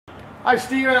Hi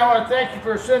Steven, I want to thank you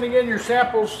for sending in your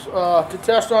samples to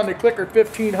test on the Clicker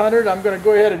 1500. I'm going to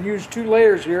go ahead and use 2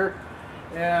 layers here,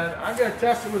 and I'm going to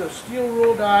test it with a steel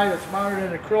rule die that's mounted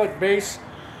in an acrylic base.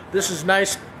 This is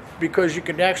nice because you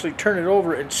can actually turn it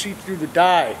over and see through the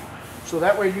die, so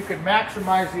that way you can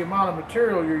maximize the amount of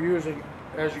material you're using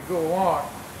as you go along.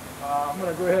 I'm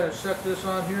going to go ahead and set this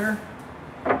on here.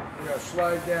 I'm going to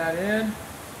slide that in.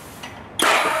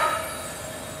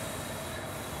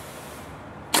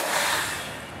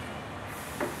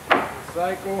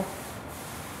 Cycle,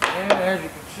 and as you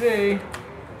can see,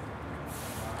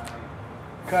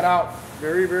 cut out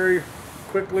very, very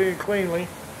quickly and cleanly.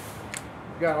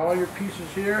 You got all your pieces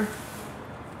here.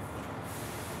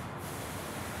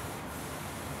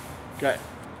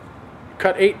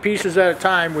 Cut 8 pieces at a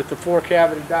time with the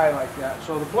 4-cavity die like that.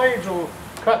 So the blades will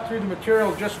cut through the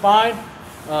material just fine.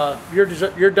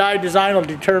 Your die design will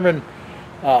determine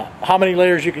how many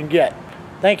layers you can get.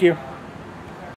 Thank you.